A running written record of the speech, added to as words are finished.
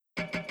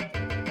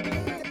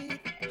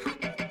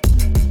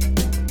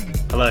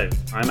Hello,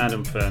 I'm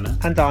Adam Ferner.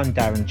 And I'm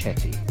Darren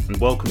Chetty. And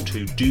welcome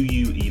to Do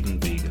You Even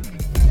Vegan?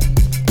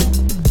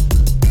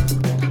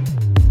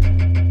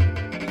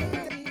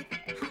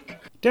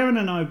 Darren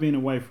and I have been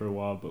away for a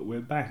while, but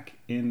we're back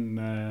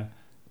in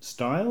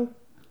style.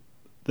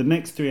 The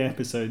next 3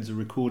 episodes are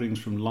recordings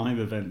from live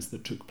events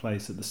that took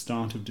place at the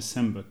start of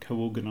December,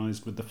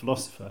 co-organised with The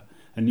Philosopher,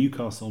 a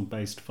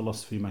Newcastle-based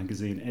philosophy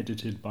magazine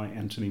edited by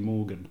Anthony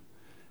Morgan.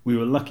 We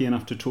were lucky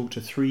enough to talk to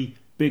 3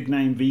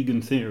 big-name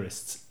vegan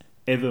theorists,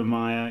 Eva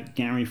Meyer,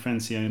 Gary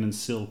Francione and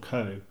Sil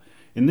Coe.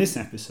 In this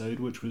episode,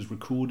 which was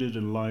recorded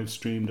and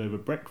live-streamed over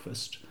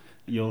breakfast,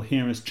 you'll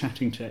hear us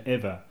chatting to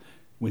Eva,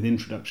 with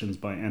introductions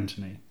by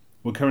Anthony.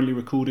 We're currently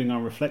recording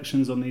our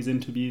reflections on these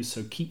interviews,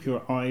 so keep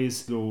your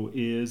eyes or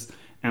ears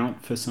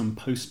out for some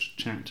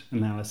post-chat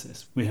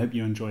analysis. We hope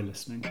you enjoy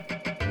listening.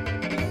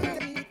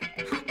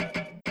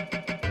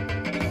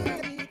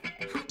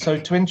 So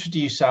to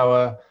introduce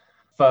our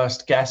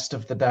first guest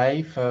of the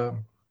day for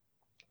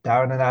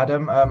Darren and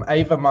Adam,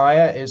 Eva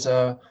Meyer is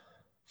a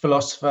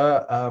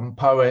philosopher,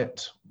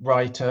 poet,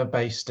 writer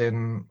based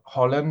in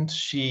Holland.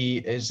 She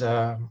is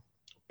a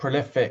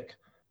prolific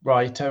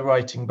writer,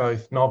 writing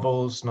both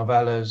novels,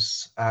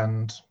 novellas,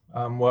 and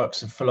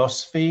works of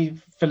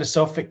philosophy.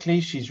 Philosophically,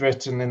 she's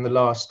written in the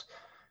last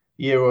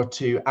year or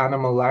two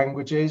Animal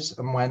Languages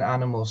and When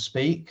Animals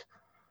Speak.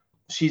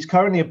 She's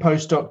currently a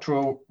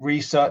postdoctoral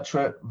researcher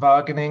at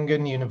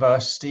Wageningen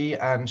University,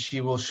 and she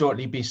will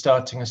shortly be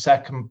starting a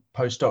second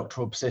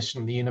postdoctoral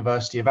position at the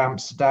University of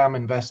Amsterdam,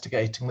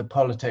 investigating the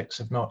politics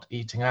of not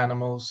eating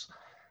animals.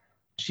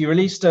 She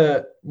released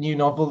a new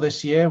novel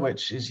this year,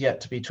 which is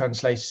yet to be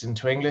translated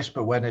into English,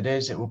 but when it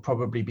is, it will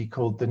probably be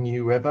called The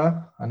New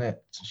River. And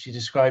she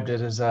described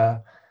it as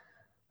a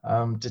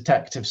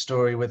detective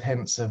story with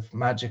hints of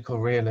magical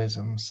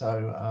realism.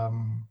 So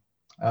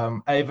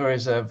Eva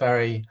is a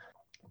very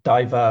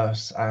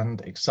diverse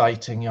and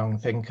exciting young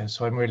thinker.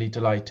 So I'm really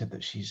delighted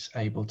that she's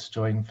able to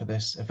join for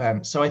this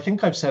event. So I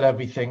think I've said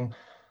everything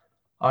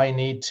I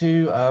need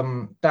to.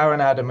 Darren,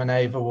 Adam and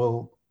Eva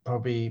will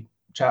probably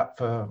chat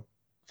for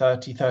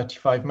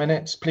 35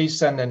 minutes. Please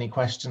send any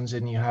questions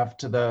in you have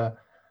to the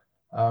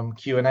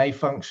Q&A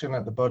function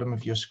at the bottom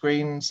of your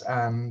screens,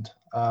 and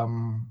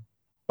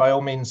by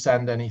all means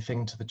send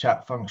anything to the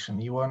chat function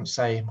you want.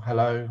 Say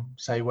hello,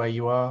 say where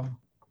you are,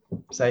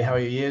 say how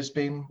your year's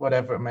been,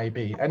 whatever it may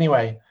be.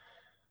 Anyway,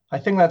 I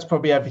think that's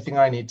probably everything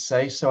I need to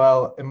say, so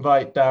I'll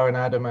invite Darren,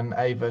 Adam and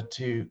Eva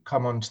to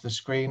come onto the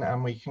screen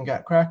and we can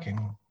get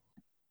cracking.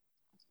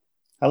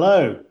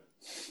 Hello.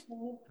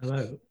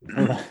 Hello.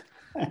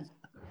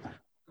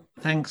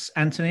 Thanks,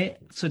 Anthony.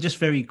 So just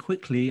very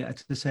quickly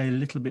to say a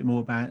little bit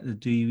more about the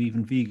Do You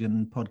Even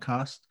Vegan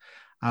podcast.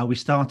 We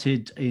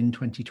started in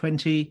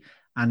 2020,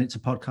 and it's a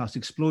podcast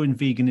exploring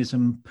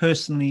veganism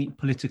personally,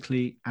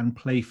 politically, and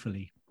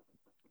playfully.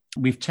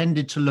 We've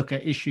tended to look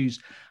at issues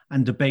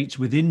and debates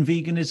within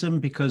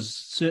veganism because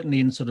certainly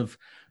in sort of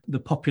the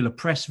popular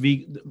press,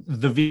 the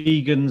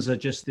vegans are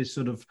just this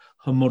sort of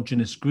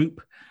homogenous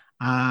group.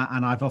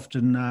 And I've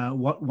often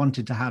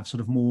wanted to have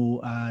sort of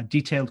more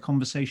detailed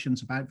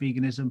conversations about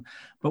veganism,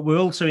 but we're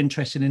also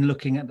interested in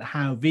looking at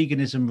how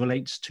veganism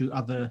relates to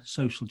other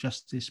social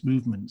justice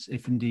movements,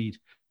 if indeed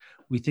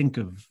we think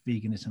of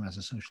veganism as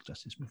a social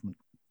justice movement.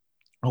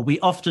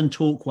 We often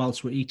talk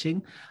whilst we're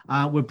eating.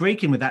 We're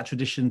breaking with that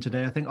tradition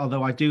today, I think,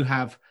 although I do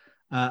have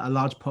a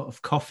large pot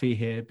of coffee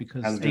here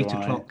because 8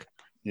 o'clock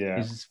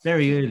is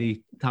very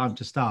early time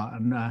to start,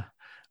 and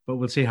but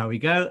we'll see how we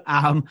go.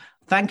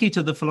 Thank you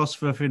to The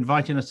Philosopher for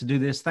inviting us to do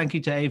this. Thank you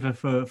to Eva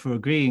for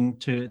agreeing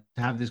to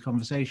have this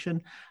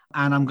conversation.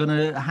 And I'm going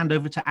to hand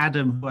over to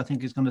Adam, who I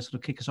think is going to sort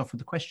of kick us off with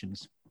the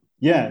questions.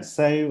 Yeah,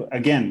 so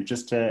again,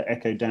 just to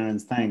echo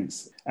Darren's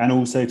thanks, and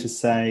also to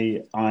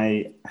say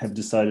I have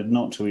decided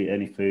not to eat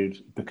any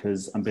food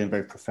because I'm being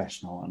very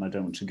professional and I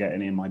don't want to get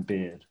any in my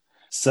beard.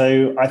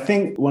 So I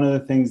think one of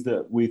the things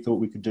that we thought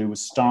we could do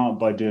was start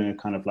by doing a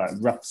kind of like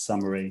rough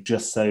summary,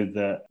 just so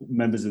that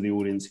members of the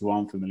audience who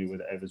aren't familiar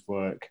with Eva's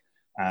work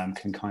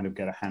can kind of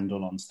get a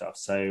handle on stuff.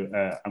 So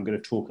I'm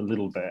going to talk a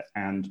little bit,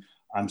 and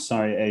I'm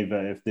sorry,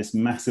 Eva, if this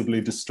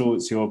massively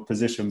distorts your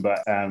position, but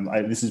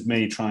this is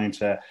me trying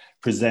to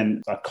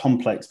present a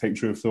complex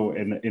picture of thought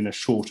in a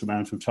short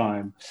amount of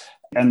time.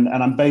 And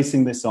I'm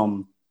basing this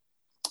on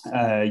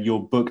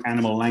your book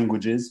Animal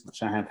Languages,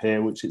 which I have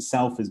here, which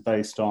itself is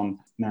based on,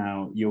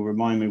 now you'll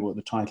remind me what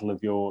the title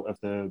of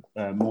the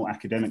more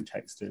academic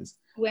text is.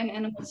 When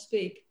Animals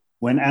Speak.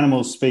 When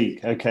Animals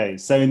Speak. Okay,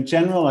 so in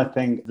general, I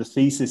think the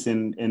thesis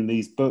in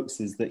these books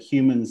is that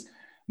humans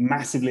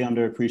massively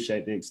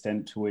underappreciate the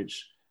extent to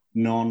which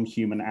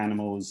non-human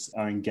animals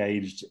are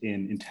engaged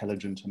in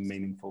intelligent and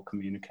meaningful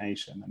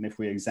communication. And if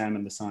we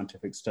examine the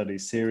scientific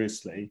studies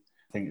seriously,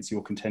 I think it's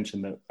your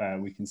contention that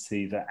we can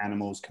see that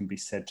animals can be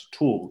said to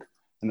talk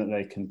and that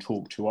they can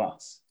talk to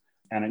us.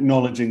 And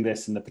acknowledging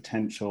this and the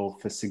potential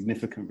for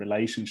significant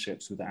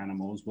relationships with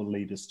animals will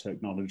lead us to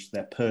acknowledge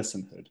their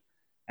personhood.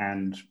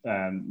 And,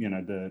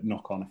 the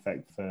knock-on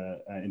effect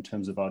in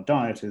terms of our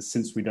diet is,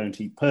 since we don't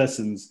eat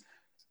persons,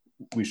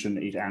 we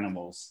shouldn't eat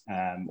animals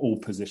or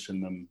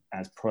position them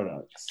as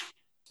products.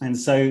 And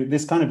so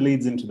this kind of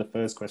leads into the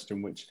first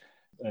question, which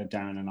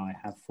Darren and I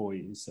have for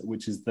you,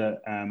 which is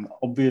that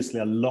obviously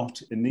a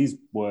lot in these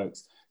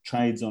works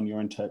trades on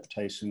your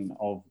interpretation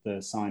of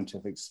the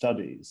scientific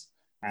studies.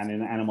 And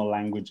in Animal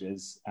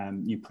Languages,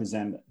 you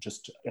present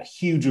just a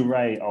huge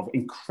array of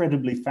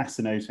incredibly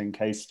fascinating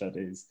case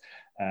studies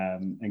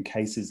and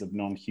cases of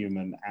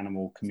non-human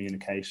animal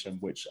communication,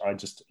 which I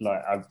just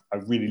like. I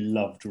really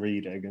loved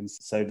reading. And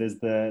so there's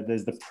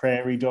the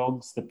prairie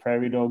dogs. The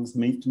prairie dogs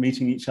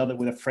meeting each other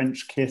with a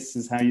French kiss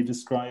is how you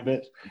describe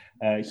it.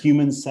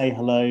 Humans say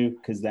hello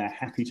because they're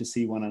happy to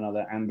see one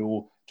another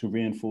and/or to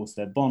reinforce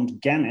their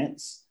bond.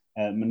 Gannets,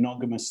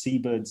 monogamous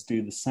seabirds,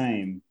 do the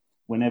same.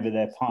 Whenever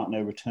their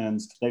partner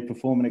returns, they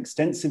perform an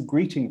extensive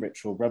greeting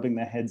ritual, rubbing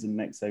their heads and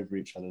necks over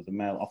each other. The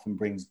male often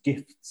brings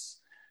gifts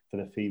for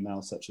the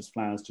female, such as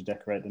flowers to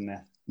decorate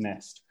the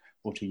nest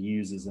or to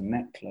use as a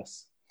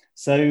necklace.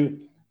 So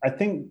I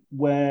think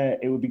where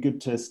it would be good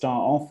to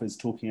start off is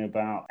talking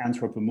about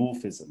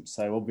anthropomorphism.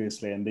 So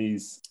obviously in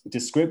these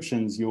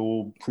descriptions,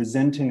 you're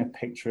presenting a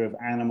picture of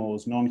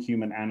animals,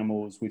 non-human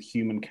animals with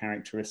human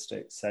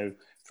characteristics. So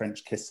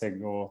French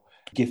kissing or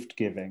gift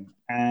giving.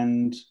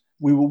 And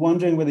we were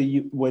wondering whether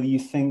you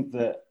think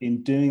that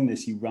in doing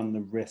this, you run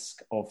the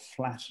risk of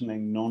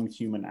flattening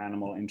non-human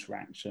animal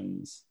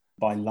interactions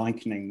by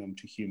likening them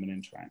to human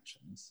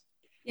interactions.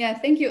 Yeah,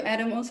 thank you,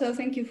 Adam. Also,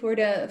 thank you for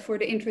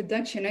the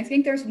introduction. I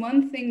think there's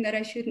one thing that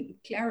I should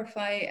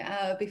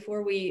clarify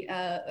before we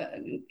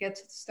get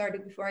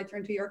started, before I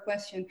turn to your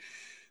question.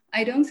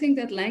 I don't think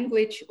that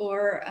language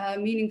or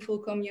meaningful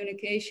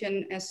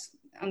communication as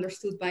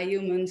understood by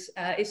humans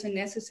is a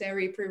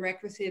necessary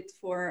prerequisite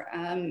for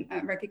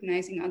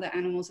recognizing other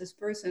animals as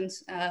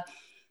persons.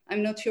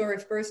 I'm not sure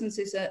if persons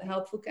is a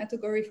helpful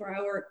category for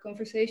our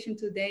conversation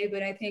today,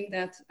 but I think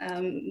that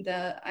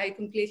I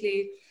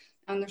completely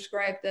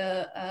underscribe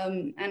the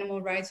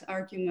animal rights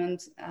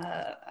argument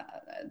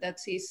that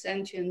sees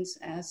sentience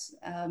as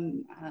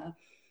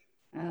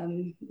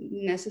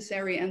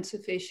necessary and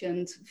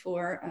sufficient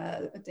for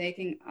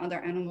taking other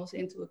animals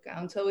into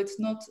account. So it's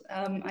not,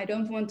 I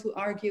don't want to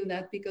argue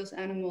that because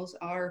animals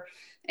are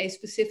a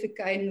specific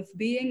kind of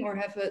being or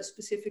have a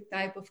specific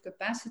type of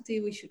capacity,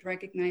 we should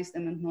recognize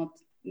them and not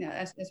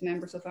as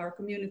members of our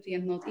community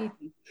and not eat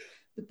them.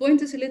 The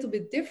point is a little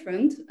bit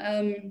different.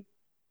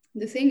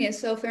 The thing is,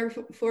 so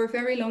for a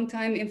very long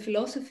time in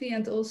philosophy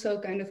and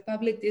also kind of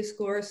public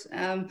discourse,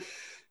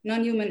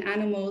 non-human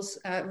animals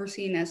were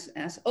seen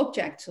as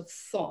objects of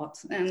thought.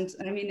 And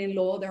I mean, in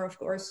law, they're of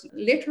course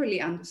literally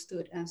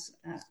understood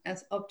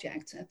as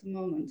objects at the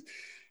moment.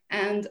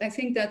 And I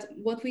think that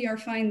what we are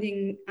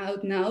finding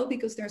out now,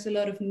 because there's a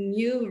lot of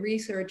new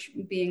research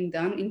being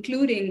done,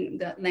 including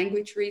the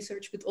language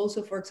research, but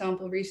also, for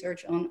example,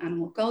 research on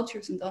animal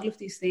cultures and all of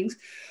these things,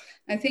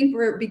 I think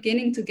we're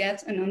beginning to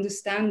get an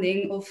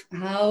understanding of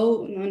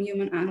how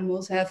non-human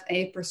animals have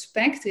a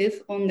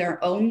perspective on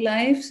their own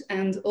lives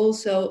and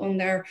also on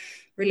their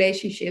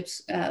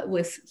relationships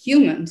with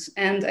humans.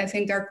 And I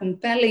think there are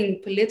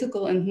compelling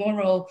political and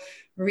moral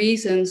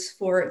reasons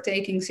for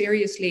taking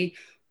seriously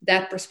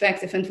that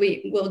perspective. And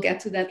we will get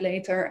to that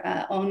later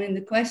on in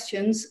the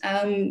questions.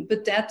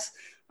 But that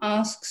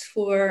asks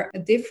for a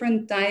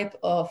different type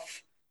of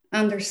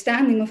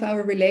understanding of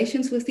our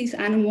relations with these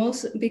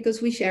animals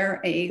because we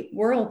share a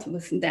world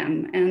with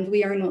them and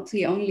we are not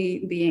the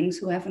only beings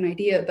who have an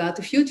idea about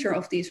the future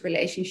of these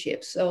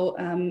relationships. So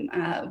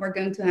we're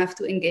going to have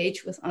to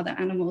engage with other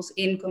animals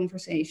in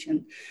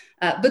conversation,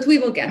 but we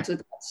will get to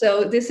that.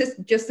 So this is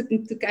just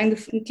to kind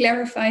of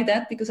clarify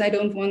that because I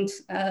don't want,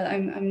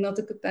 I'm not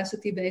a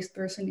capacity-based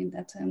person in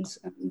that sense.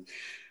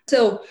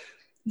 So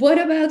what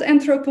about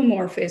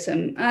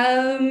anthropomorphism?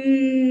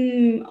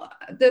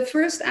 The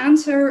first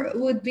answer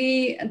would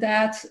be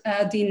that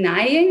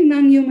denying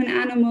non-human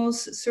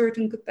animals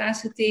certain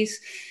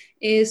capacities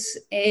is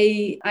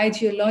an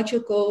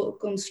ideological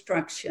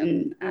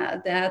construction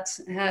that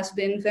has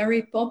been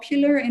very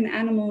popular in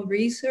animal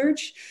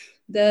research.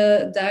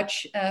 The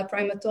Dutch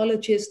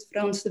primatologist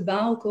Frans de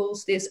Waal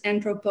calls this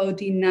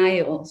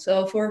anthropodenial.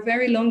 So for a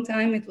very long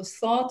time, it was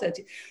thought that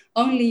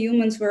only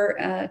humans were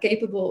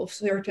capable of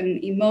certain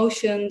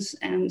emotions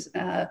and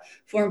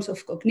forms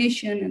of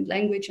cognition and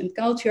language and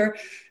culture,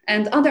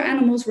 and other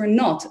animals were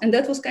not. And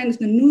that was kind of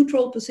the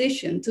neutral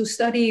position to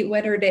study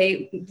whether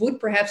they would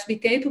perhaps be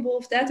capable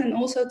of that and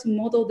also to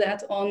model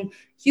that on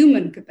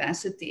human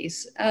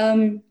capacities.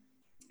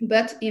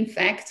 But in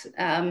fact,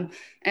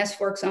 as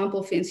for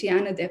example,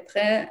 Vinciane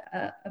Desprez,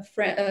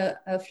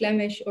 a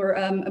Flemish or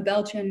a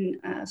Belgian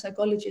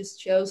psychologist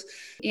shows,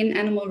 in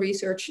animal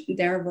research,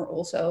 there were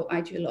also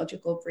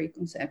ideological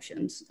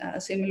preconceptions,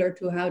 similar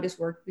to how this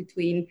worked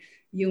between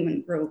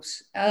human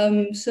groups.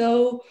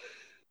 So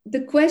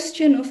the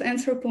question of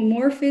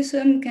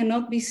anthropomorphism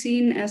cannot be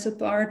seen as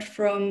apart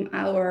from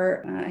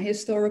our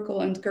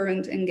historical and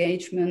current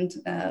engagement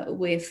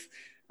with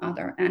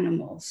other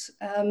animals.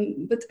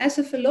 But as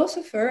a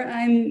philosopher,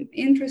 I'm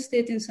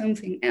interested in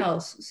something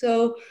else.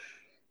 So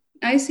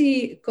I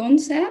see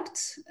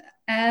concepts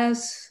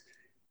as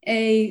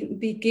a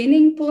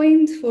beginning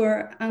point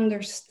for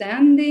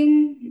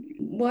understanding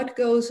what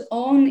goes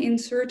on in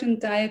certain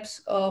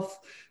types of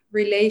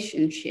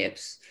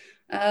relationships.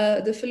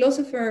 The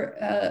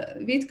philosopher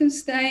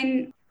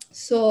Wittgenstein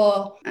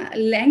saw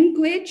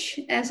language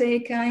as a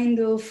kind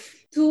of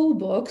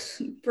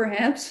toolbox,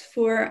 perhaps,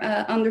 for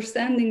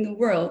understanding the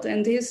world.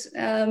 And this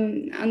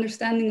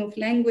understanding of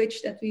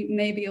language that we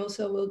maybe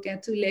also will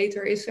get to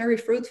later is very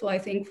fruitful, I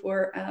think,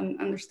 for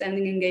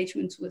understanding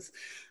engagements with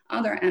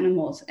other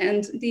animals.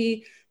 And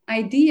the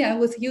idea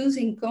with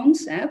using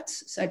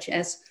concepts such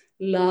as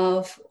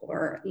love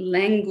or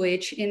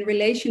language in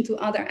relation to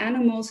other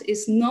animals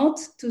is not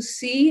to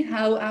see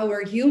how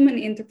our human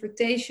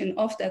interpretation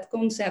of that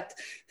concept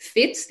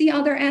fits the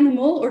other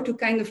animal or to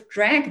kind of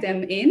drag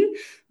them in,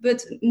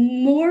 but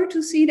more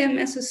to see them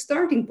as a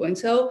starting point.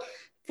 So,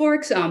 for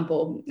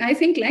example, I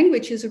think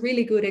language is a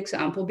really good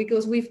example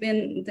because we've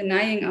been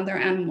denying other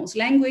animals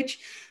language.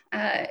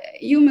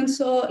 Humans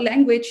saw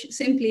language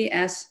simply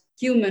as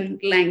human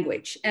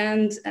language.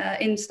 And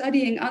in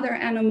studying other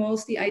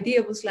animals, the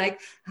idea was like,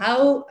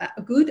 how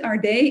good are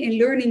they in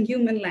learning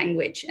human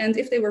language? And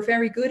if they were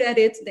very good at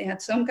it, they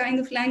had some kind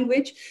of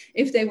language.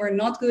 If they were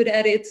not good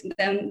at it,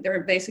 then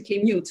they're basically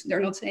mute. They're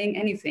not saying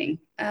anything.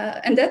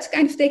 And that's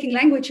kind of taking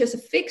language as a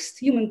fixed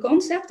human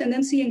concept and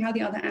then seeing how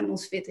the other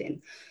animals fit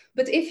in.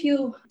 But if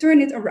you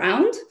turn it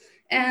around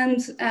and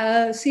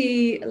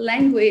see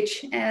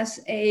language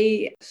as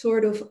a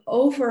sort of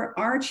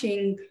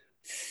overarching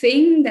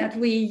thing that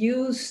we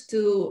use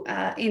to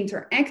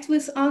interact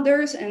with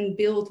others and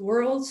build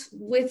worlds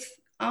with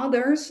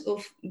others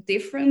of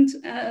different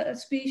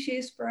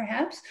species,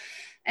 perhaps,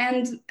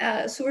 and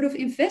sort of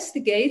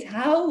investigate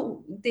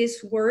how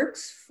this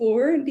works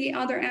for the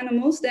other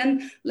animals,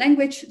 then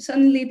language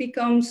suddenly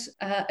becomes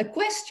a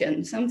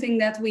question, something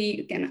that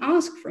we can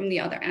ask from the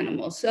other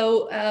animals.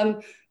 So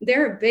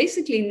they're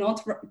basically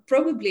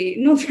probably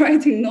not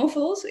writing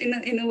novels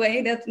in a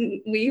way that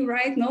we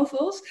write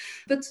novels,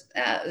 but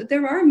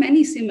there are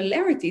many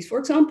similarities. For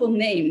example,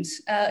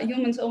 names.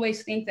 Humans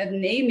always think that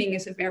naming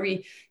is a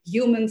very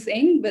human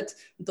thing, but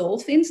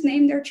dolphins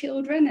name their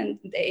children and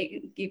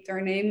they keep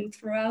their name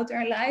throughout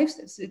their lives.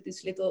 There's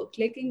this little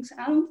clicking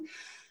sound.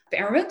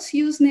 Parrots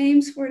use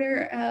names for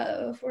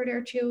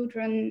their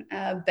children.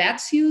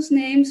 Bats use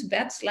names.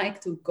 Bats like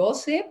to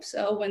gossip.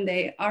 So when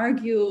they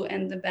argue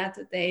and the bat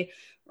that they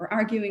are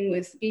arguing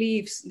with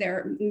leaves,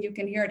 you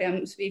can hear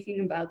them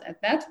speaking about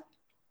that bat.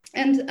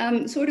 And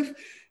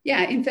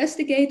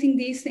investigating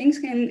these things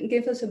can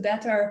give us a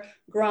better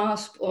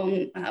grasp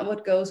on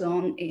what goes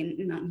on in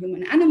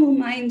non-human animal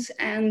minds,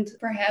 and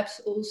perhaps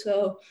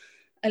also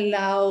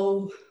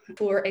allow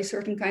for a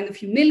certain kind of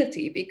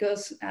humility,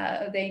 because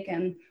they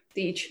can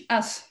teach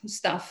us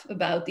stuff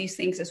about these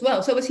things as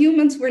well. So as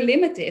humans, we're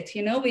limited.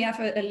 We have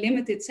a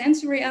limited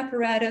sensory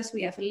apparatus.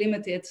 We have a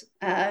limited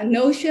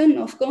notion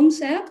of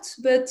concepts,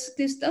 but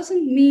this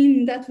doesn't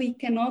mean that we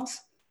cannot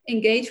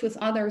engage with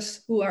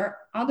others who are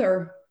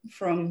other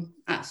from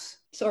us.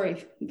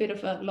 Sorry, a bit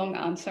of a long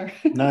answer.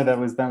 No, that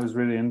was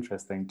really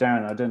interesting.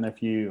 Darren, I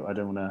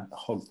don't want to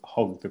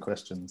hog the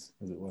questions,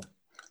 as it were.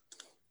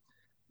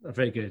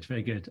 Very good,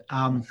 very good.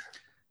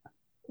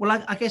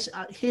 Well, I guess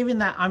hearing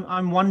that,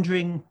 I'm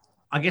wondering,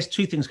 I guess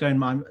two things go in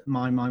my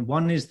mind.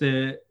 One is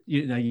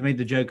you made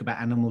the joke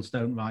about animals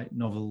don't write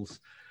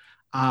novels,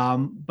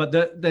 but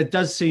there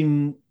does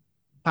seem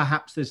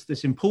perhaps there's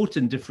this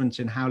important difference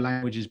in how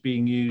language is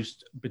being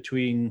used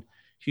between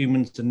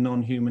humans and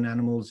non-human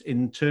animals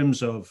in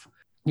terms of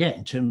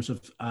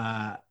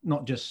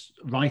not just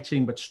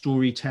writing, but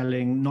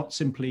storytelling, not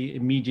simply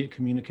immediate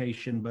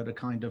communication, but a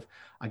kind of,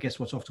 I guess,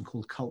 what's often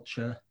called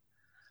culture.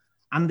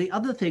 And the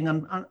other thing,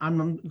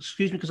 I'm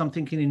excuse me, because I'm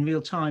thinking in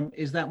real time,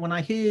 is that when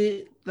I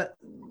hear that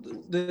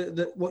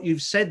what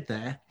you've said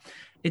there,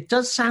 it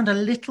does sound a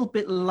little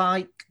bit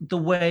like the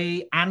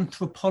way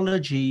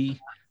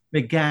anthropology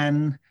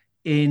began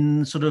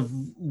in sort of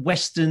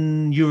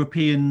Western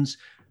Europeans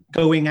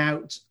going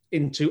out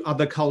into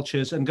other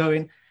cultures and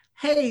going,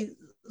 hey,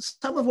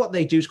 some of what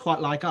they do is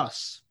quite like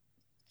us.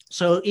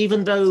 So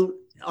even though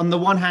on the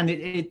one hand,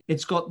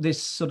 it's got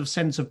this sort of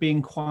sense of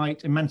being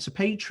quite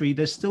emancipatory,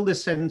 there's still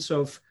this sense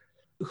of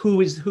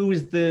who is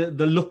the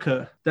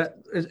looker, that,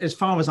 as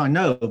far as I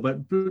know,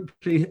 but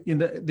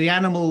the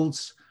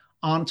animals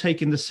aren't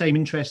taking the same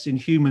interest in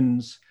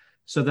humans,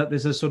 so that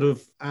there's a sort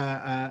of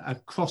a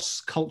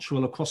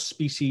cross-cultural, a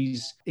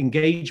cross-species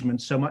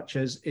engagement, so much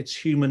as it's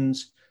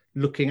humans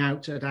looking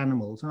out at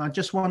animals. And I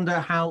just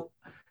wonder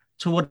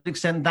to what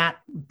extent that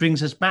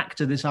brings us back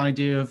to this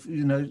idea of,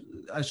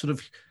 a sort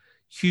of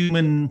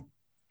human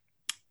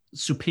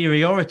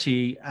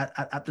superiority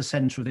at the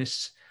center of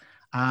this,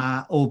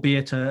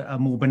 albeit a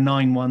more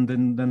benign one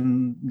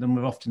than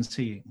we're often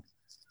seeing.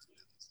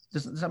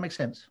 Does that make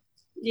sense?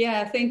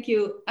 Yeah, thank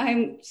you.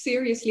 I'm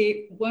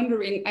seriously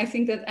wondering. I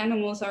think that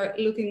animals are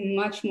looking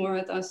much more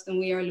at us than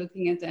we are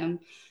looking at them.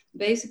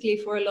 Basically,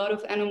 for a lot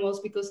of animals,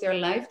 because their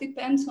life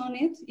depends on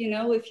it.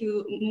 If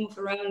you move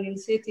around in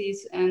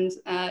cities and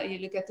you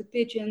look at the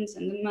pigeons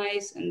and the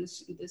mice and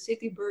the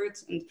city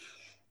birds and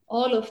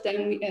all of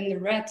them and the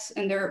rats,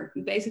 and they're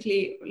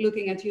basically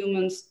looking at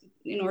humans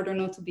in order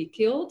not to be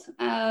killed.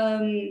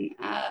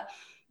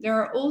 There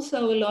are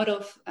also a lot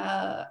of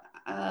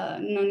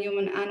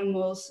non-human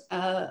animals,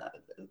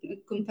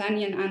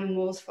 companion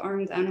animals,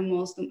 farmed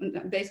animals,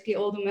 basically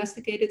all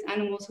domesticated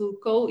animals who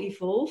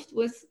co-evolved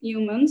with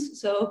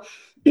humans. So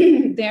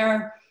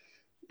their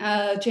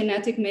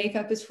genetic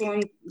makeup is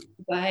formed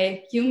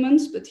by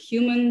humans, but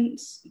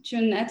humans'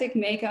 genetic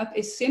makeup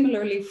is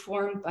similarly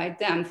formed by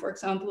them. For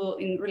example,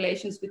 in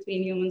relations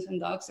between humans and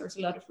dogs, there's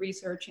a lot of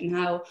research in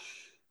how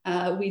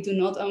we do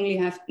not only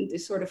have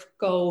this sort of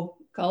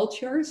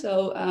co-culture,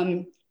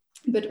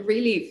 but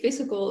really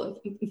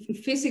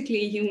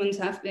physically humans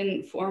have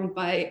been formed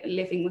by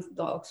living with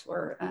dogs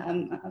for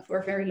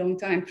a very long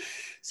time.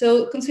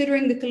 So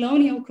considering the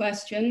colonial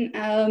question,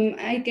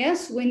 I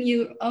guess when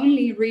you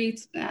only read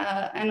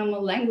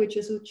Animal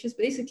Languages, which is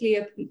basically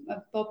a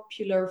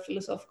popular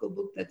philosophical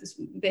book that is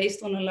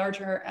based on a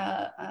larger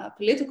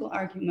political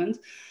argument,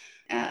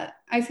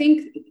 I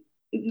think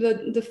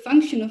the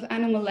function of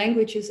Animal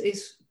Languages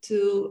is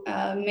to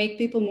make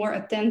people more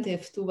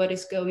attentive to what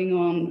is going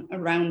on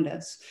around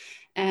us,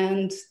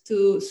 and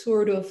to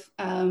sort of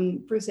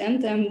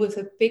present them with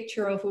a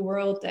picture of a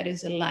world that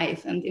is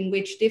alive and in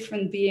which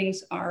different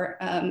beings are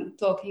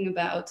talking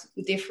about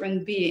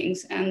different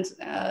beings. And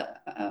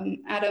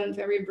Adam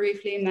very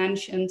briefly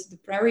mentioned the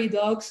prairie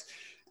dogs.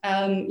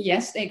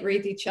 Yes, they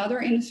greet each other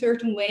in a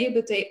certain way,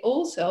 but they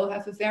also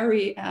have a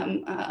very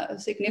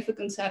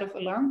significant set of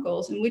alarm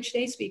calls in which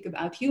they speak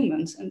about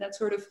humans. And that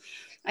sort of,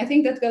 I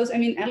think that goes, I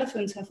mean,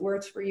 elephants have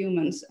words for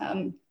humans.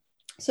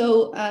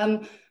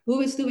 Who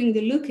is doing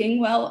the looking?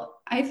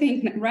 Well, I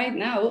think right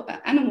now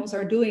animals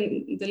are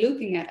doing the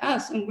looking at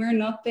us and we're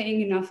not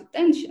paying enough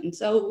attention.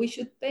 So we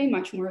should pay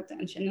much more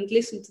attention and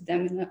listen to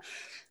them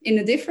in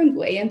a different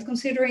way. And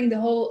considering the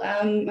whole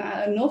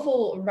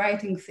novel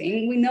writing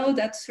thing, we know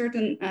that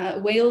certain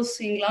whales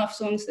sing love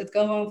songs that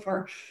go on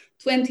for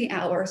 20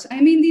 hours. I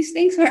mean, these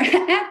things are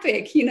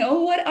epic, you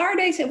know, what are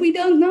they? So we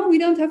don't know, we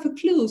don't have a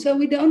clue. So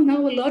we don't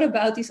know a lot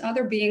about these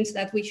other beings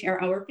that we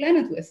share our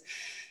planet with.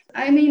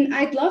 I mean,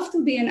 I'd love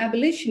to be an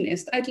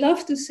abolitionist. I'd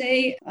love to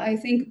say, I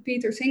think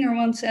Peter Singer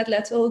once said,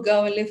 let's all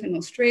go and live in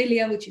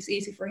Australia, which is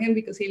easy for him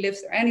because he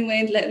lives there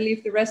anyway, and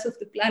leave the rest of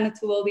the planet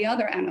to all the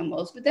other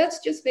animals. But that's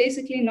just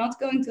basically not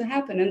going to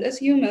happen. And as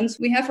humans,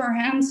 we have our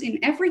hands in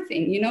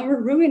everything. You know, we're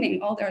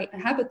ruining all their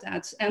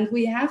habitats, and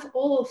we have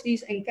all of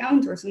these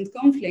encounters and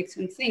conflicts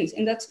and things.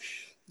 And that's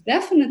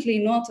definitely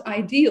not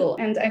ideal.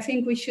 And I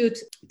think we should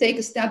take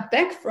a step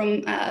back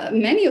from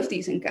many of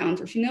these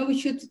encounters. You know, we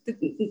should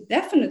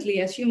definitely,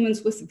 as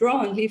humans,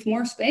 withdraw and leave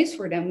more space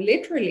for them,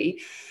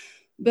 literally.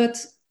 But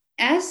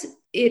as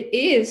it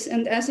is,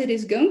 and as it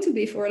is going to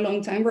be for a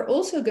long time, we're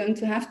also going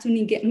to have to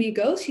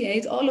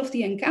negotiate all of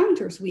the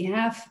encounters we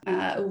have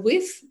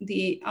with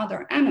the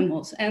other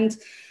animals. And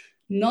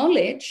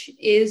knowledge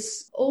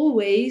is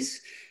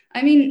always...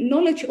 I mean,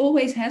 knowledge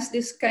always has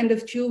this kind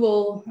of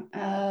dual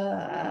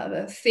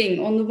thing.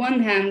 On the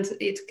one hand,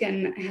 it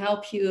can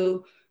help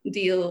you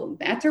deal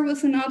better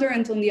with another.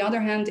 And on the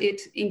other hand, it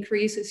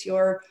increases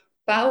your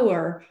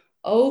power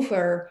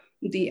over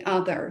the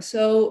other.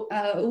 So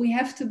we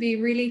have to be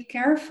really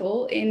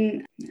careful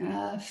in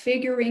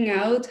figuring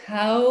out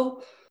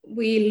how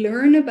we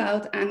learn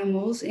about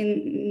animals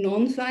in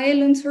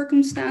non-violent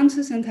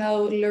circumstances and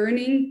how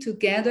learning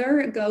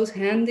together goes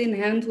hand in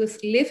hand with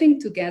living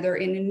together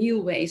in a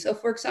new way. So,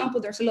 for example,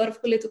 there's a lot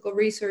of political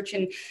research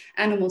in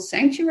animal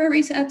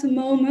sanctuaries at the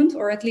moment,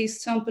 or at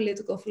least some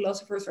political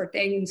philosophers are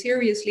taking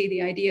seriously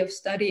the idea of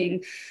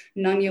studying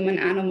non-human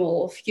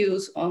animal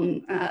views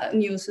on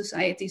new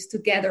societies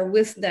together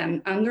with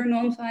them under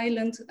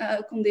non-violent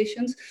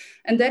conditions.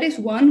 And that is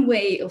one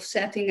way of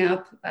setting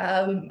up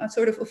a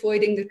sort of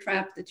avoiding the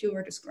trap that you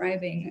were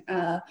describing,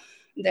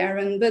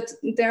 Darren. But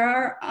there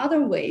are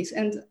other ways.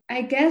 And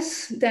I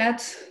guess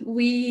that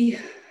we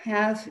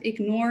have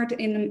ignored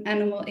in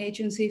animal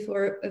agency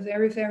for a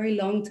very, very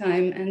long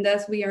time, and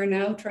that we are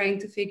now trying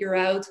to figure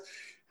out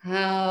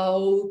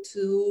how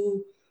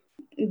to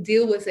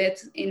deal with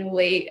it in a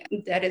way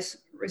that is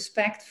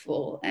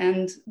respectful.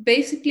 And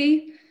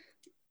basically,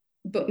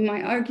 but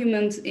my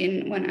argument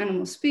in When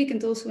Animals Speak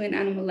and also in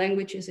Animal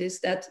Languages is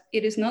that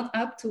it is not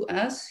up to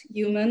us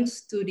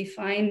humans to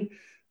define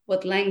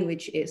what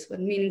language is, what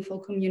meaningful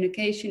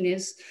communication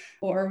is,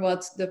 or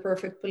what the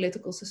perfect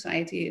political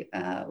society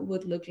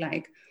would look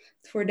like.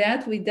 For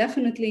that, we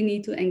definitely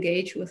need to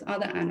engage with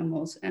other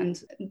animals.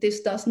 And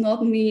this does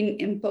not mean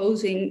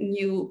imposing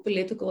new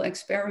political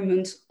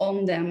experiments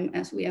on them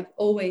as we have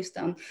always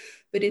done,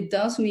 but it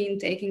does mean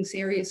taking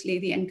seriously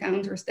the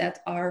encounters that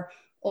are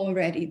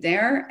already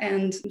there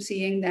and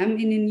seeing them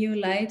in a new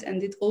light.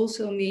 And it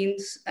also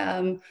means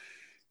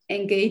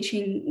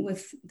engaging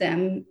with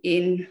them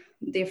in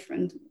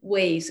different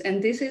ways.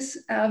 And this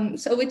is, I'm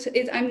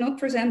not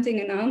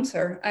presenting an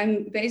answer.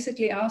 I'm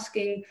basically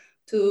asking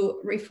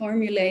to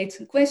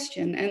reformulate a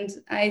question. And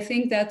I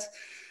think that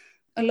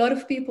a lot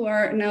of people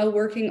are now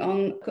working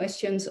on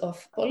questions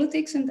of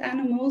politics and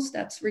animals.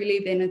 That's really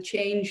been a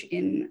change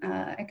in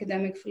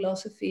academic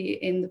philosophy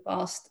in the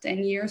past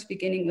 10 years,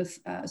 beginning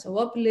with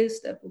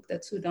Zoopolis, the book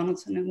that Sue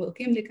Donaldson and Will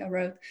Kimdicka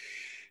wrote.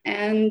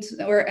 And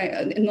or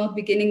not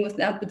beginning with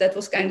that, but that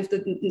was kind of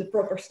the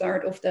proper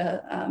start of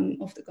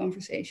the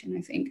conversation,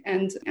 I think.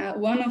 And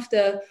one of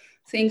the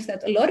things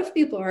that a lot of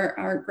people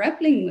are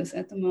grappling with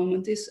at the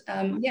moment is,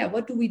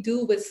 what do we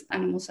do with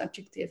animal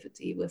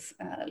subjectivity, with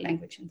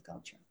language and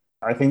culture?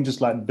 I think just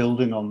like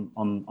building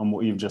on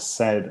what you've just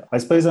said, I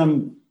suppose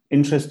I'm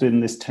interested in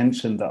this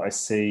tension that I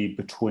see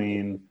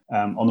between,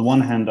 on the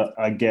one hand,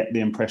 I get the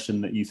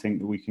impression that you think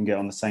that we can get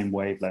on the same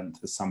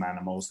wavelength as some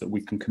animals, that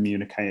we can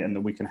communicate and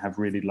that we can have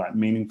really like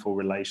meaningful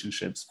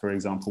relationships, for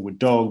example, with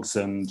dogs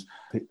and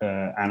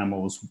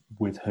animals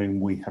with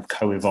whom we have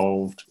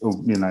co-evolved,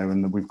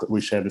 and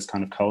we share this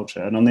kind of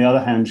culture. And on the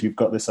other hand, you've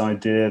got this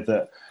idea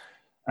that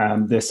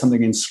there's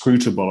something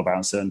inscrutable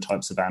about certain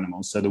types of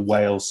animals. So the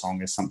whale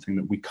song is something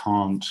that we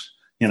can't,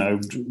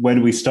 where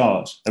do we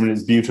start? I mean,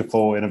 it's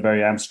beautiful in a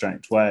very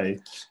abstract way.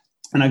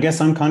 And I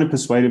guess I'm kind of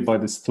persuaded by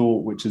this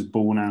thought, which is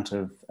born out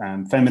of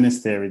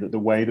feminist theory, that the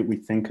way that we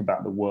think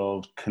about the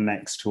world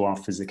connects to our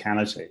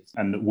physicality,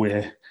 and that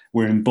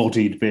we're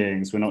embodied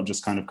beings. We're not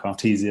just kind of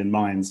Cartesian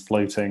minds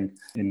floating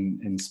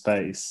in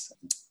space.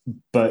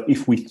 But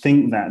if we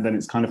think that, then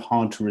it's kind of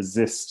hard to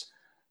resist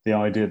the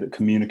idea that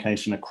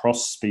communication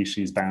across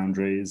species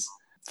boundaries,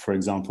 for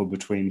example,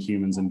 between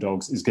humans and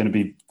dogs, is going to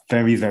be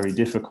very, very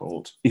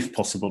difficult, if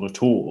possible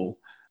at all.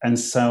 And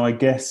so I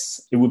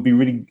guess it would be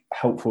really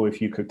helpful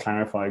if you could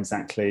clarify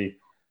exactly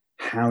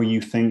how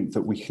you think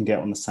that we can get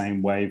on the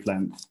same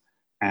wavelength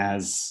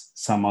as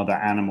some other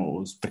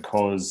animals,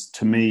 because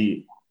to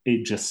me,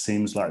 it just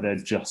seems like they're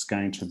just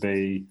going to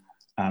be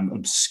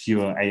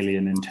obscure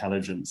alien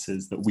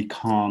intelligences that we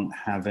can't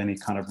have any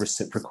kind of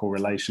reciprocal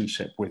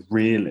relationship with,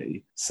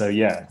 really. So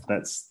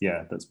that's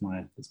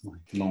my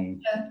long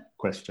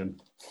question.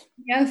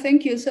 Yeah,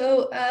 thank you.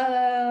 So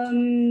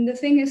the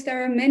thing is,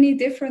 there are many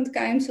different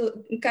kinds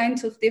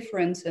of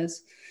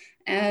differences,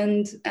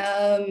 and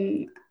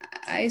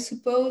I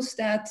suppose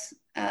that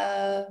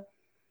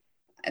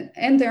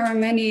and there are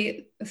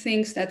many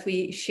things that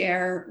we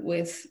share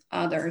with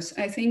others.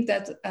 I think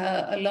that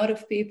a lot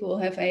of people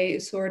have a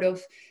sort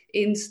of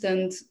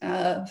instant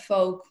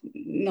folk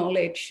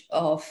knowledge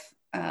of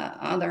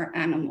other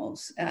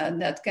animals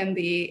that can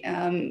be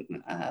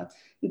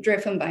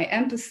driven by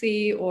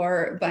empathy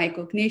or by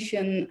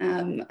cognition.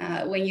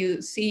 When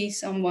you see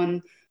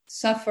someone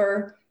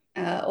suffer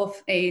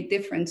of a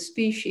different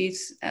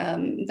species,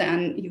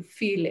 then you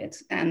feel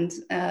it. And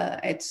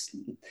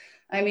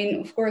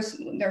of course,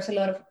 there's a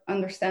lot of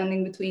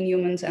understanding between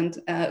humans and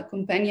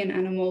companion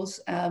animals,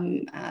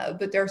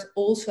 but there's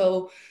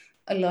also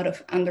a lot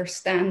of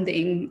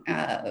understanding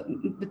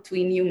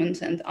between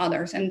humans and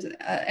others.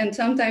 And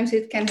sometimes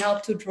it can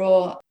help to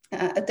draw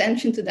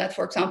attention to that.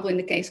 For example, in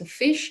the case of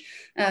fish,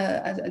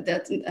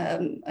 that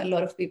a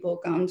lot of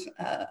people can't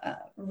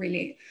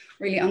really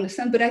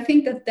understand. But I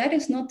think that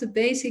is not the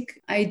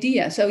basic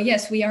idea. So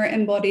yes, we are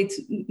embodied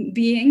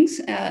beings,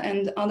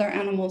 and other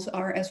animals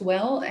are as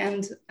well.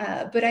 And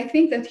but I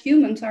think that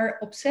humans are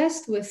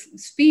obsessed with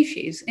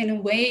species in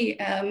a way.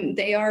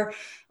 They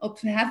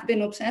have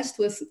been obsessed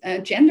with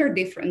gender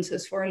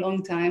differences for a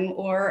long time,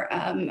 or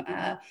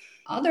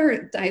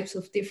other types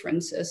of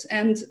differences.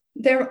 And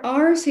there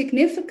are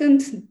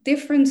significant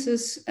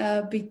differences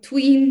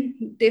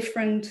between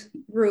different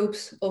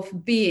groups of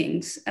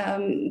beings.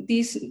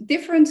 These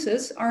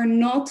differences are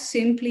not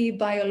simply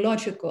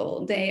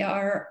biological, they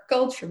are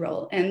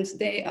cultural and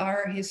they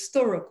are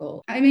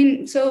historical.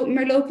 So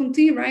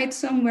Merleau-Ponty writes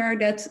somewhere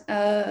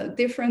that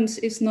difference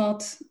is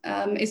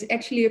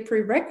actually a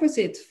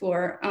prerequisite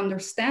for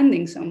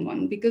understanding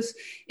someone, because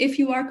if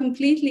you are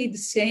completely the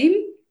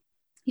same,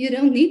 you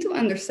don't need to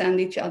understand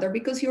each other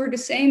because you're the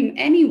same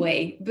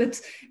anyway. But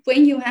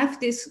when you have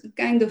this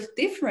kind of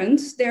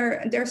difference,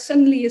 there's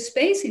suddenly a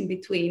space in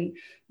between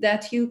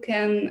that you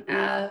can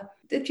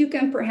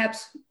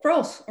perhaps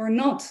cross or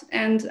not.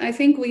 And I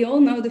think we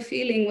all know the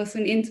feeling with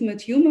an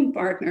intimate human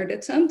partner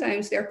that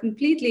sometimes they're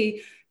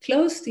completely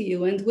close to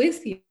you and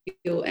with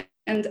you.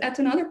 And at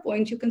another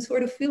point, you can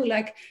sort of feel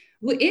like,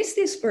 who is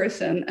this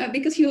person?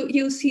 Because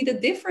you see the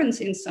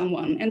difference in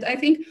someone. And I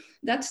think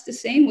that's the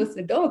same with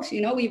the dogs. I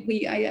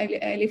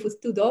live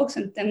with 2 dogs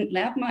and 10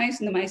 lab mice,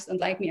 and the mice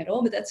don't like me at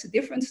all, but that's a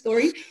different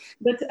story.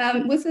 But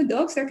with the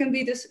dogs, there can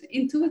be this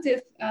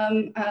intuitive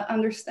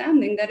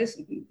understanding that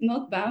is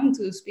not bound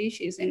to a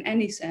species in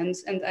any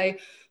sense. And I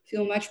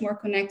feel much more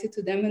connected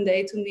to them and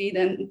they to me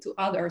than to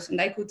others. And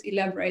I could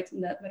elaborate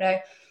on that, but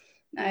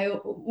I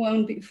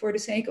won't be for the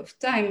sake of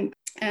time.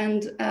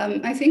 And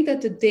I think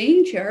that the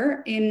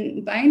danger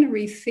in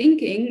binary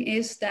thinking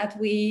is that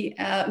we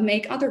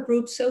make other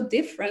groups so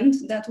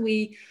different that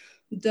we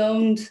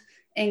don't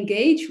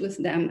engage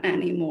with them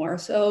anymore.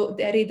 So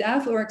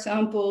Derrida, for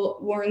example,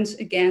 warns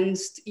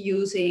against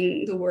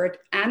using the word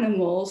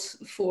animals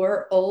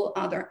for all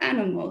other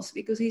animals,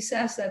 because he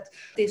says that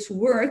this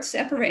word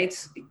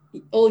separates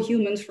all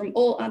humans from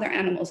all other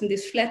animals, and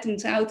this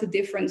flattens out the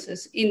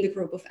differences in the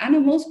group of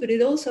animals, but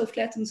it also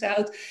flattens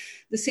out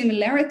the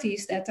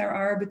similarities that there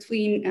are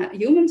between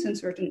humans and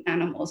certain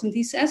animals. And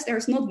he says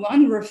there's not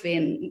one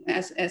ravine,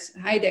 as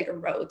Heidegger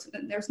wrote,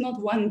 there's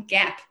not one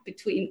gap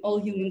between all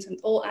humans and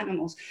all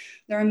animals.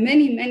 There are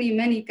many, many,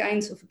 many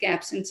kinds of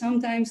gaps, and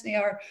sometimes they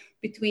are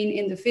between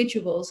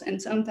individuals,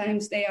 and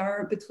sometimes they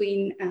are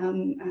between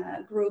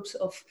groups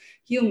of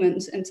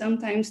humans, and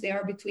sometimes they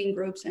are between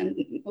groups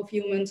of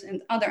humans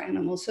and other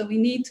animals. So we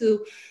need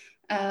to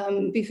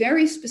be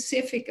very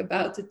specific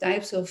about the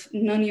types of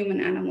non-human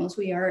animals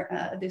we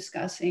are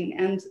discussing,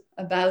 and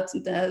about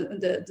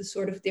the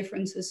sort of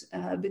differences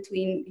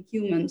between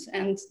humans.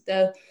 And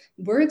the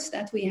words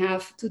that we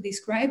have to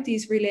describe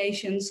these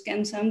relations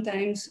can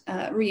sometimes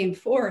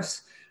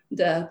reinforce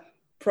the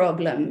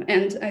problem.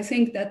 And I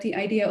think that the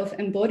idea of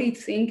embodied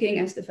thinking,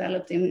 as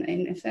developed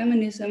in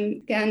feminism,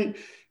 can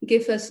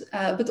give us,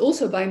 but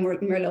also by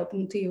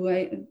Merleau-Ponty, who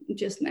I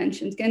just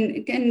mentioned,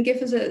 can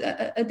give us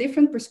a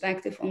different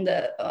perspective on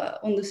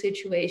the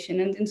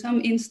situation. And in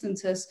some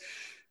instances,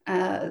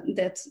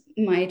 that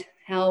might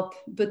help,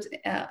 but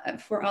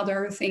for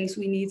other things,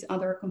 we need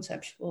other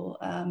conceptual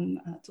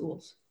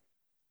tools.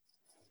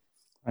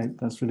 Right,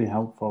 that's really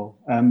helpful.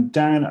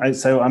 Darren,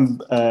 so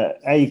I'm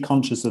A,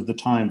 conscious of the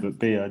time, but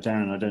B,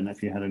 Darren, I don't know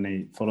if you had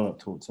any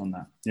follow-up thoughts on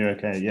that. You're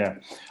okay, yeah.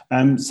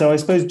 So I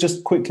suppose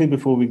just quickly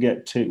before we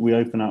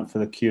open up for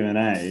the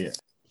Q&A,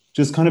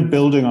 just kind of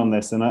building on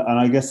this, and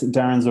I guess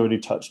Darren's already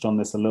touched on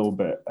this a little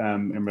bit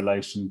in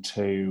relation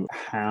to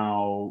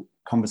how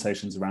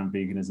conversations around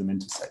veganism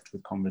intersect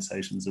with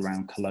conversations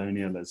around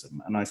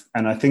colonialism, and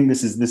I think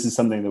this is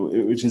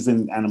something which is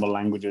in animal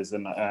languages,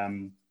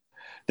 and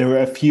there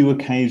are a few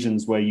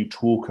occasions where you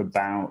talk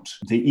about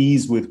the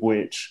ease with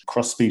which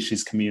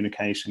cross-species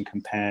communication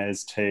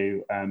compares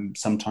to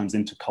sometimes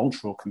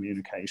intercultural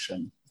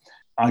communication.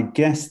 I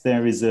guess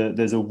there's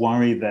a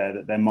worry there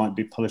that there might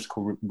be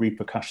political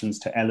repercussions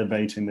to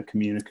elevating the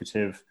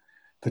communicative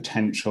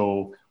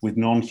potential with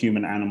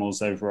non-human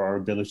animals over our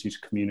ability to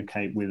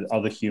communicate with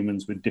other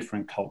humans with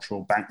different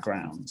cultural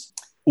backgrounds,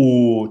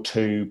 or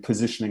to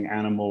positioning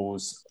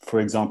animals,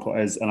 for example,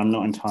 as, and I'm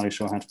not entirely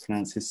sure how to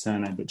pronounce his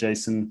surname, but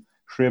Jason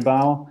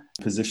Schriebau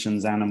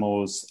positions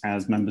animals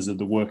as members of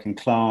the working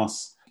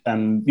class.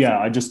 And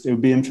yeah, it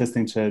would be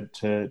interesting to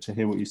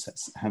hear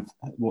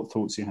what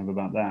thoughts you have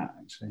about that,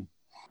 actually.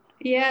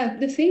 Yeah,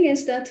 the thing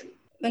is that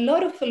a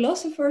lot of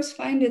philosophers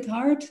find it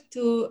hard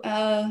to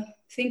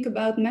think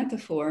about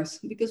metaphors,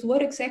 because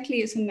what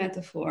exactly is a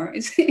metaphor?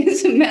 Is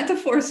a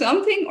metaphor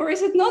something, or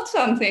is it not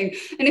something?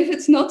 And if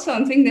it's not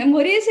something, then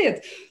what is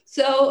it?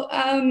 So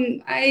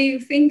I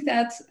think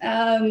that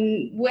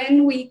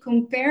when we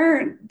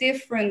compare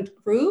different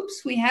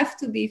groups, we have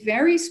to be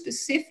very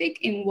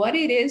specific in what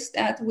it is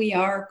that we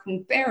are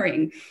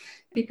comparing.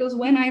 Because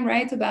when I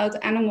write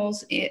about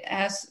animals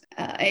as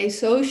a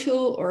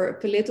social or a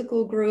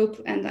political group,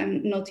 and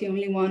I'm not the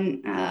only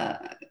one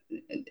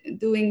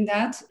doing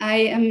that, I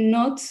am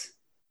not,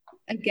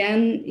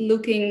 again,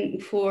 looking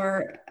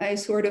for a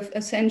sort of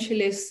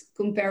essentialist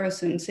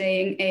comparison,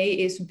 saying A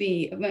is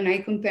B. When I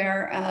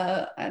compare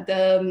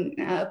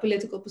the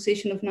political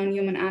position of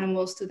non-human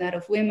animals to that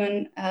of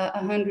women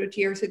 100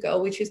 years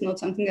ago, which is not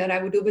something that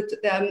I would do, but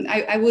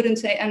I wouldn't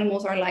say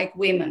animals are like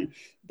women.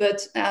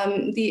 But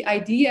the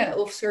idea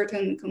of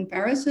certain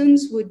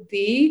comparisons would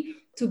be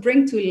to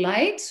bring to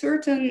light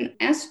certain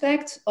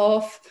aspects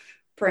of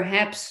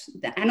perhaps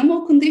the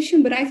animal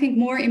condition, but I think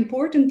more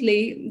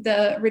importantly,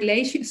 the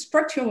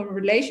structural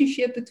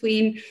relationship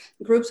between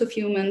groups of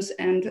humans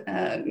and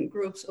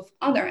groups of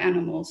other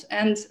animals.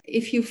 And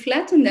if you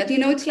flatten that,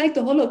 it's like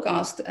the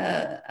Holocaust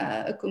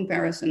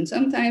comparison.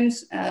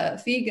 Sometimes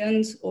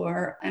vegans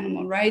or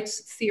animal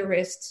rights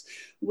theorists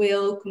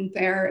will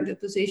compare the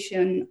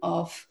position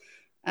of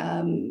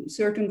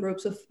certain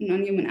groups of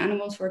non-human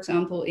animals, for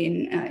example,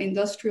 in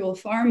industrial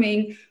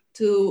farming,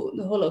 to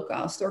the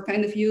Holocaust, or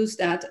kind of use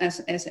that as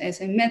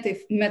a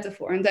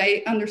metaphor. And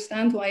I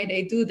understand why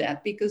they do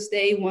that, because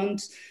they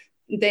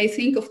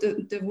think of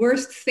the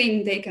worst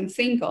thing they can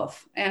think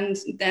of, and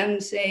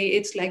then say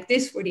it's like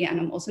this for the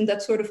animals. And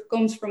that sort of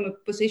comes from a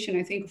position,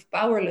 I think, of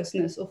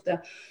powerlessness of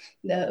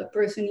the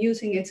person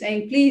using it,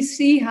 saying, please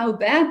see how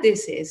bad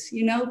this is,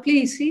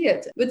 please see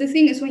it. But the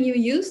thing is, when you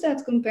use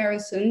that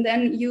comparison,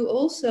 then you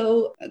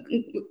also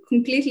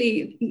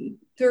completely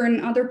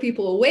turn other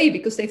people away,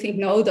 because they think,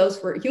 no,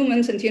 those were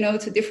humans, and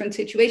it's a different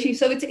situation.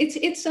 So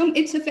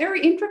it's a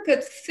very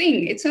intricate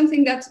thing. It's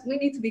something that we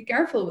need to be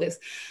careful with.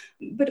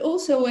 But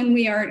also when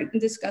we are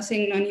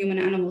discussing non-human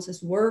animals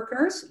as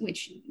workers,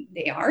 which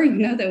they are,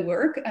 they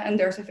work, and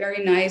there's a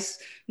very nice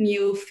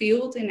new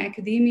field in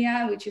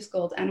academia, which is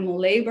called animal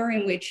labor,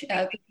 in which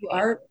people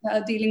are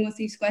dealing with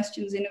these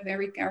questions in a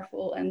very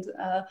careful and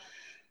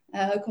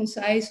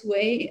concise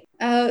way.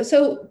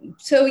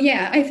 So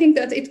yeah, I think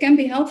that it can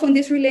be helpful, and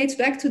this relates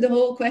back to the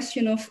whole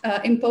question of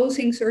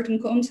imposing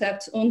certain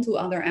concepts onto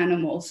other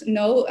animals.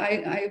 No,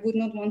 I would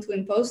not want to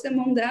impose them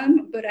on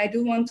them, but I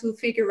do want to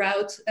figure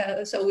out,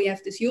 so we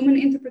have this human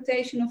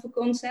interpretation of a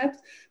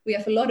concept, we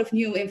have a lot of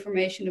new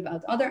information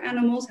about other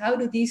animals. How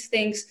do these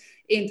things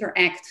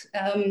interact?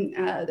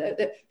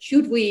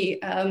 Should we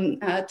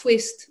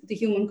twist the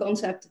human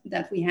concept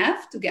that we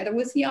have together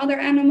with the other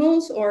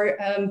animals, or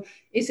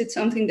is it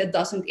something that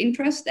doesn't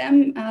interest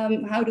them?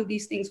 How do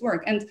these things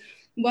work? And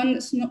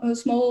one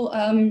small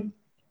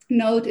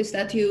note is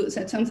that you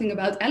said something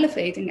about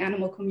elevating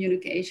animal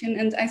communication,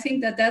 and I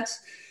think that that's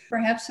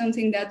perhaps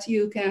something that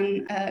you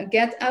can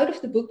get out of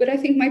the book. But I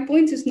think my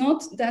point is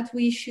not that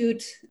we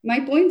should. My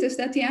point is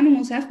that the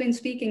animals have been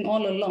speaking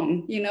all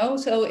along, you know.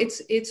 So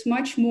it's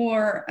much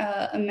more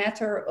a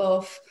matter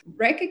of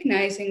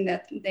recognizing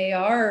that they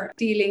are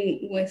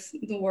dealing with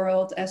the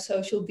world as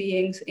social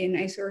beings in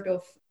a sort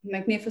of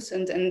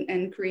magnificent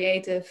and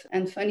creative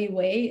and funny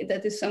way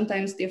that is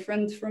sometimes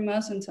different from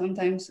us and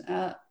sometimes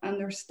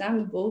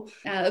understandable.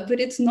 But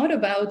it's not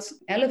about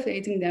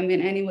elevating them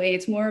in any way.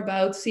 It's more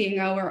about seeing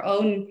our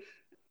own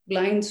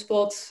blind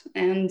spots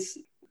and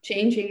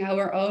changing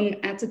our own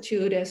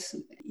attitude as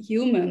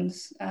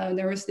humans.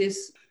 There was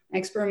this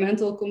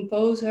experimental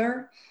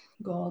composer,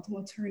 God,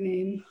 what's her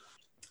name?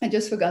 I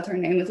just forgot her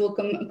name. It will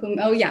come.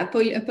 Oh yeah,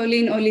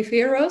 Pauline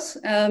Oliveros,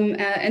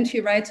 and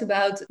she writes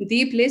about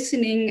deep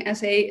listening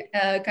as a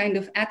kind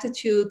of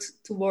attitude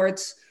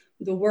towards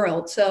the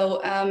world.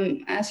 So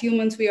as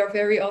humans, we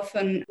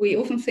often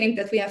think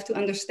that we have to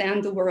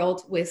understand the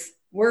world with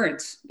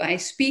words by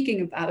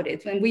speaking about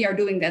it, when we are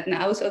doing that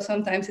now. So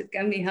sometimes it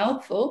can be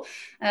helpful,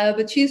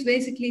 but she's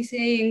basically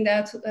saying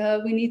that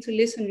we need to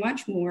listen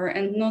much more,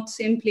 and not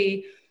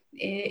simply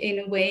in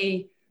a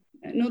way.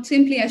 Not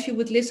simply as you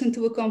would listen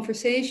to a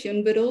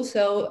conversation, but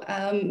also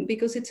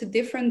because it's a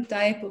different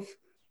type of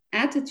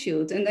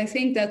attitude. And I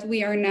think that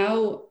we are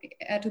now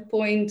at a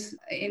point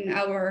in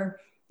our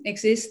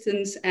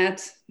existence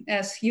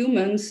as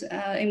humans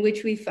in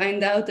which we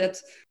find out that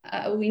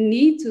we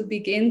need to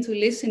begin to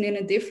listen in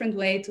a different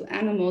way to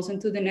animals and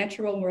to the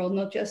natural world,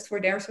 not just for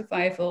their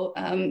survival,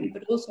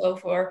 but also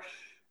for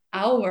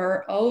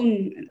our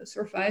own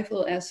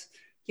survival as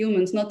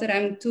humans. Not that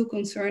I'm too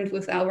concerned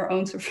with our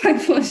own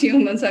survival as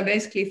humans. I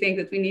basically think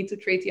that we need to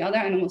treat the other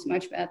animals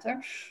much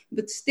better.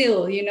 But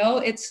still, you know,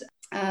 it's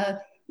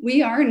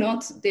we are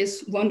not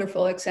this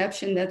wonderful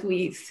exception that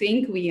we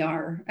think we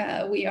are.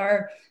 We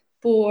are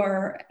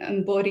poor,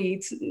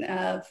 embodied,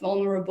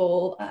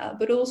 vulnerable,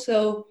 but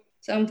also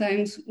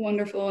sometimes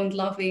wonderful and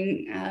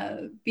loving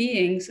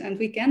beings, and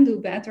we can do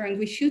better and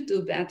we should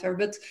do better.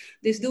 But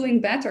this doing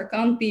better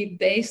can't be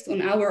based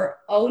on our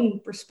own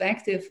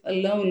perspective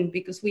alone,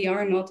 because we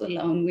are not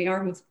alone. We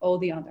are with all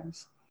the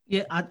others.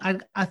 Yeah,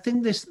 I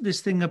think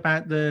this thing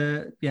about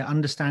the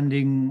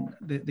understanding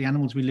the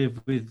animals we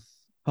live with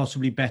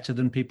possibly better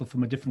than people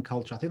from a different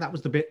culture. I think that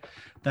was the bit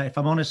that, if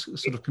I'm honest,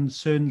 sort of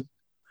concerns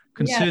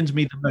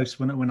me the most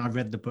when I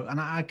read the book. And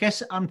I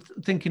guess I'm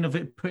thinking of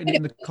it, putting it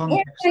in the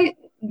context.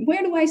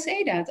 Where do I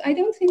say that? I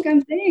don't think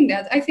I'm saying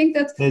that. I think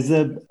that there's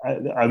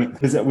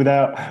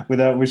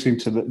without wishing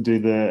to do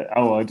the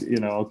I'll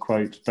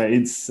quote, but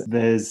if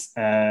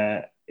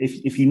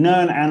you know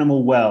an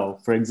animal well,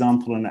 for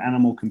example, an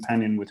animal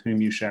companion with whom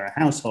you share a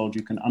household,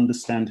 you can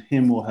understand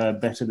him or her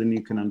better than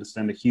you can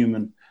understand a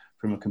human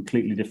from a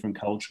completely different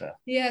culture.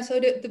 Yeah, so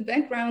the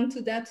background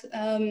to that,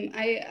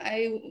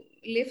 I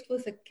lived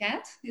with a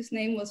cat. His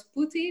name was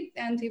Puti,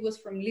 and he was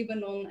from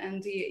Lebanon,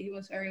 and he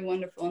was very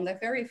wonderful. And I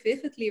very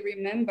vividly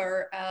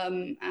remember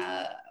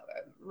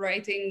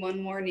writing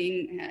one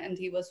morning, and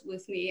he was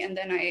with me, and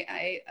then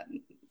I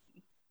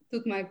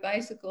took my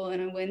bicycle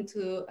and I went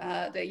to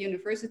the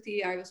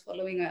university. I was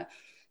following a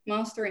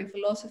master in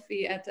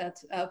philosophy at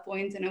that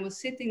point, and I was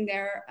sitting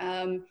there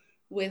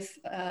with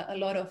a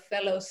lot of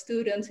fellow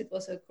students. It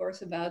was a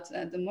course about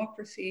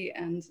democracy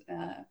and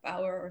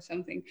power or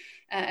something.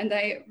 And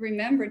I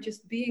remember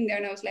just being there,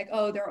 and I was like,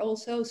 oh, they're all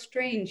so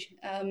strange,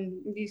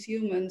 these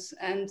humans.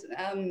 And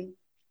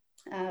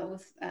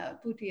with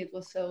Puti, it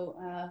was so,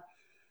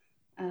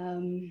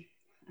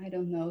 I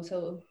don't know.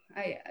 So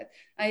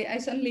I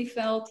suddenly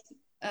felt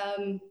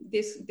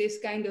this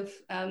kind of,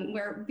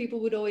 where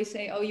people would always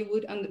say, oh, you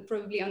would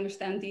probably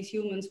understand these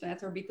humans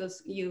better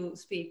because you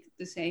speak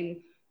the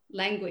same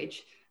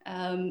language,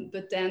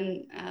 but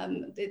then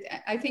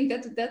I think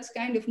that's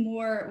kind of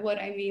more what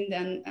I mean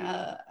than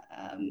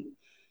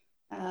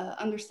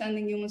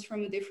understanding humans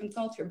from a different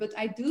culture. But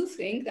I do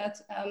think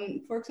that,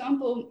 for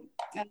example,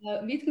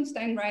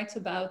 Wittgenstein writes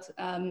about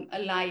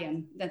a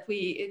lion that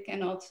we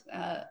cannot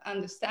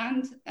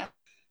understand,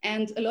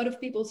 and a lot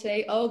of people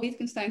say, oh,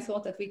 Wittgenstein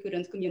thought that we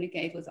couldn't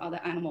communicate with other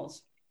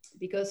animals,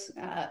 because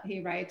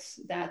he writes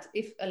that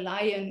if a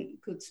lion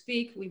could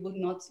speak, we would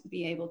not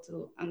be able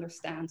to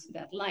understand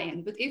that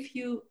lion. But if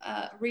you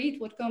read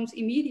what comes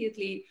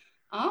immediately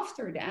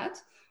after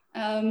that,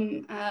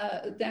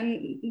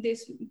 then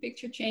this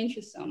picture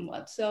changes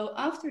somewhat. So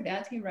after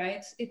that, he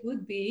writes, it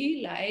would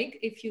be like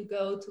if you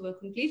go to a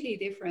completely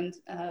different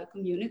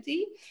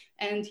community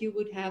and you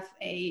would have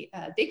a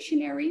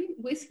dictionary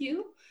with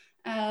you.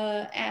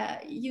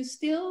 You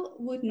still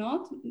would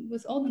not,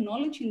 with all the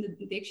knowledge in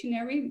the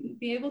dictionary,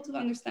 be able to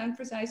understand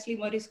precisely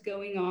what is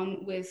going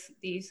on with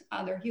these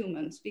other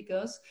humans,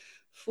 because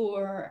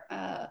for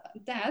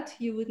that,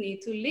 you would need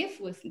to live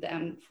with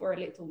them for a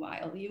little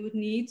while. You would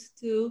need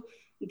to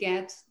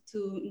get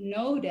to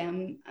know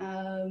them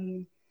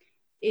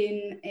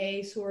in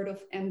a sort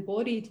of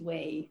embodied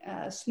way.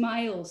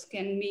 Smiles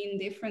can mean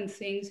different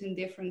things in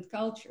different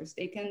cultures.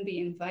 They can be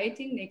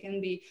inviting,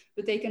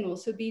 but they can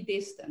also be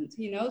distant,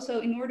 you know?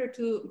 So in order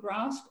to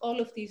grasp all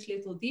of these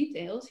little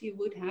details, you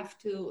would have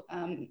to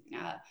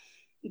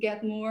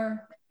get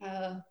more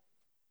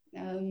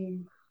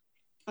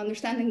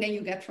understanding than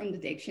you get from the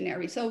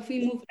dictionary. So if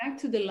we move back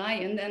to the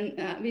lion, then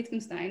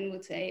Wittgenstein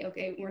would say,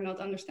 okay, we're not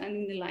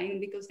understanding the lion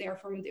because they are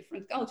from a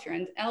different culture.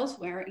 And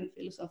elsewhere in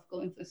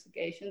philosophical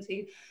investigations,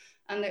 he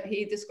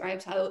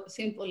describes how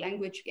simple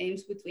language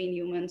games between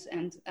humans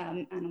and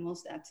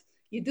animals that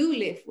you do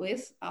live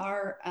with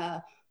are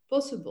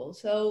possible.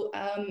 So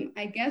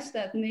I guess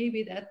that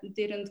maybe that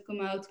didn't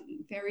come out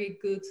very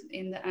good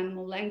in the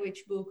animal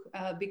language book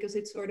because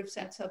it sort of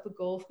sets up a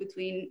gulf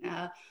between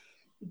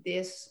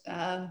this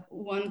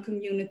one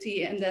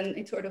community, and then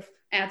it sort of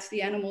adds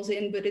the animals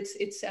in, but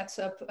it sets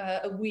up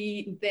a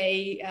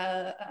we-they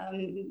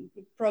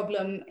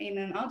problem in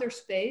another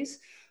space.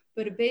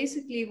 But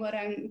basically what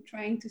I'm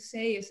trying to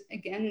say is,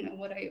 again,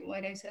 what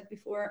I said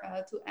before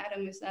to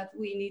Adam, is that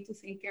we need to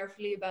think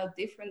carefully about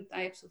different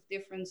types of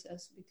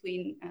differences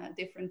between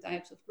different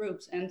types of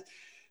groups. And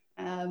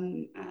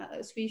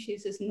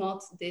species is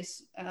not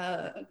this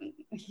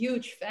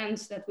huge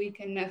fence that we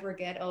can never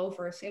get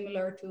over,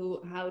 similar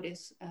to how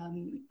this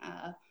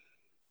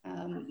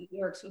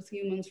works with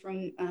humans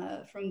from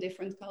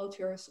different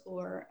cultures.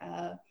 Or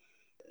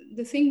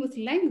the thing with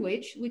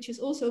language, which is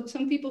also,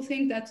 some people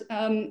think that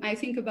I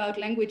think about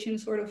language in a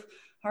sort of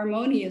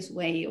harmonious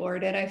way, or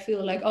that I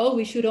feel like, oh,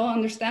 we should all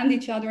understand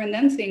each other and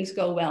then things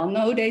go well.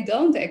 No, they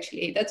don't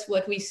actually. That's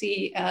what we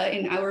see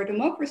in our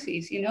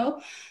democracies, you know.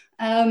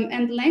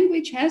 And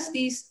language has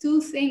these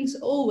two things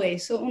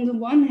always. So on the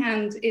one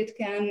hand, it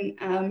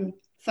can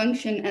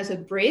function as a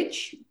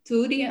bridge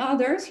to the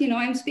others. You know,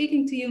 I'm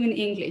speaking to you in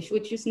English,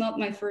 which is not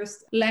my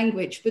first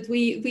language, but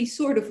we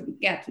sort of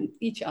get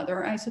each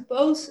other, I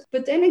suppose.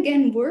 But then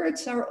again,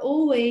 words are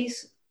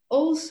always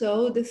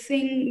also the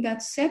thing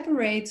that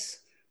separates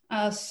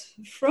us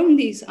from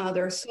these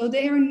others. So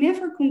they are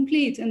never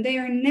complete, and they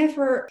are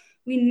never...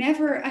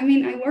 I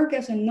mean, I work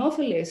as a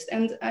novelist,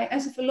 and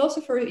as a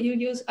philosopher, you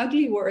use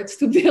ugly words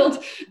to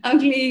build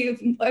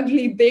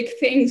ugly big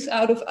things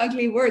out of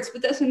ugly words.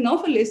 But as a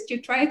novelist,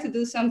 you try to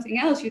do something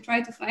else. You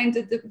try to find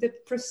the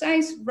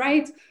precise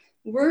right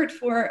word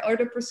for, or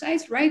the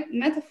precise right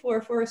metaphor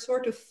for a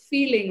sort of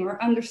feeling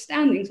or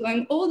understanding. So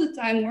I'm all the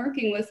time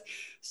working with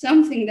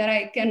something that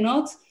I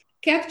cannot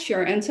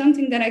capture and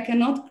something that I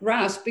cannot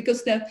grasp,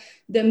 because the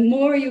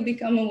more you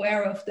become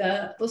aware of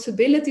the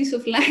possibilities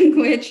of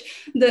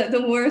language,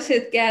 the worse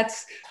it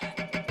gets.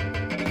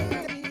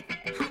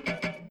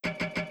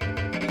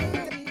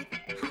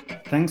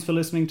 Thanks for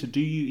listening to Do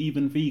You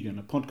Even Vegan,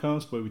 a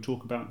podcast where we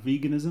talk about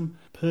veganism,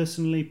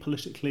 personally,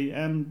 politically,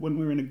 and when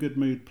we're in a good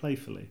mood,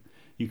 playfully.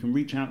 You can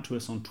reach out to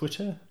us on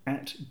Twitter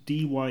at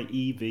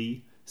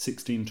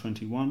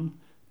DYEV1621.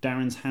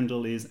 Darren's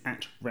handle is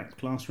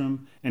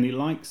 @RepClassroom. Any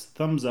likes,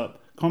 thumbs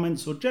up,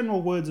 comments, or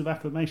general words of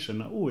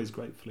affirmation are always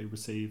gratefully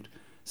received.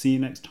 See you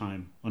next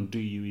time on Do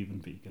You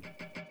Even Vegan?